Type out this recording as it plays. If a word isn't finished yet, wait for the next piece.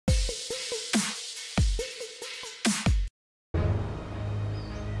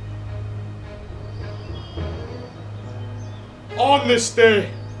On this day,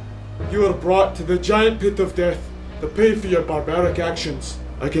 you are brought to the giant pit of death to pay for your barbaric actions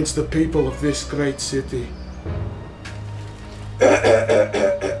against the people of this great city.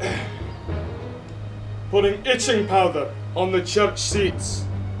 Putting itching powder on the church seats.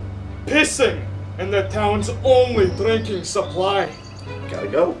 Pissing in the town's only drinking supply. Gotta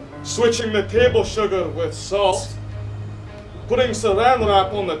go. Switching the table sugar with salt. Putting saran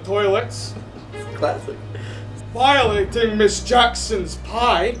wrap on the toilets. Classic. Violating Miss Jackson's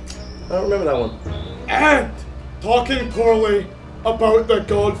pie. I don't remember that one. And talking poorly about the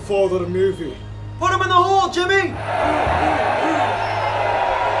Godfather movie. Put him in the hole, Jimmy!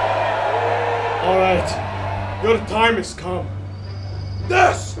 Alright, your time has come.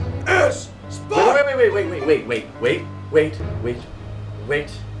 This is Sparta! Wait.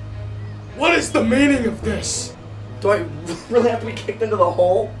 What is the meaning of this? Do I really have to be kicked into the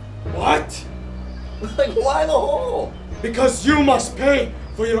hole? What? Like, why the hole? Because you must pay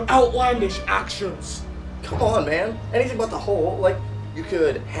for your outlandish actions. Come on, man. Anything but the hole. Like, you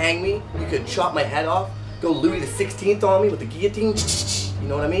could hang me, you could chop my head off, go Louis the 16th on me with the guillotine. You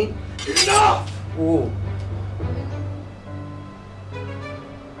know what I mean? Enough! Ooh.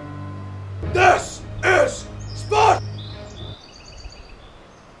 This is Sparta!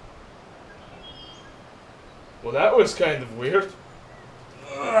 Well, that was kind of weird.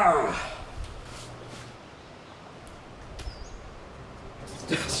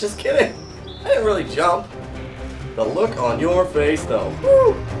 Just kidding. I didn't really jump. The look on your face, though.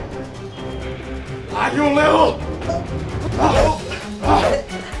 Woo! Are you little?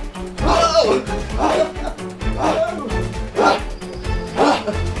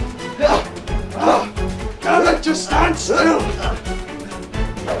 Damn it, just stand still!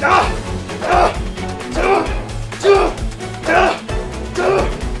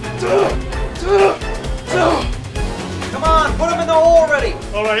 Come on, put him in the hole already!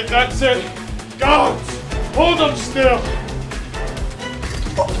 Alright, that's it. Guards, hold them still.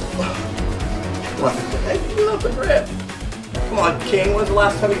 What? Hey, you love the grip. Come on, King. When's the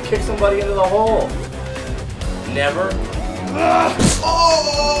last time you kicked somebody into the hole? Never?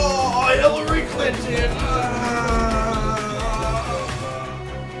 Oh, Hillary Clinton!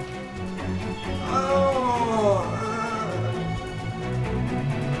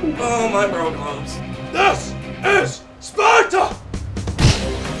 Oh, my broke gloves. This is Sparta!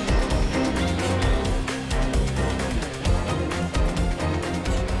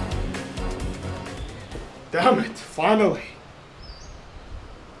 Damn it, finally.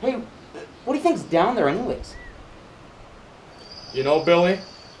 Hey, what do you think's down there anyways? You know, Billy,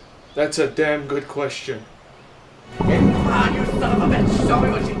 that's a damn good question. Come on, you son of a bitch. Show me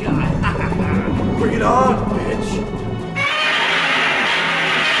what you got. Bring it on,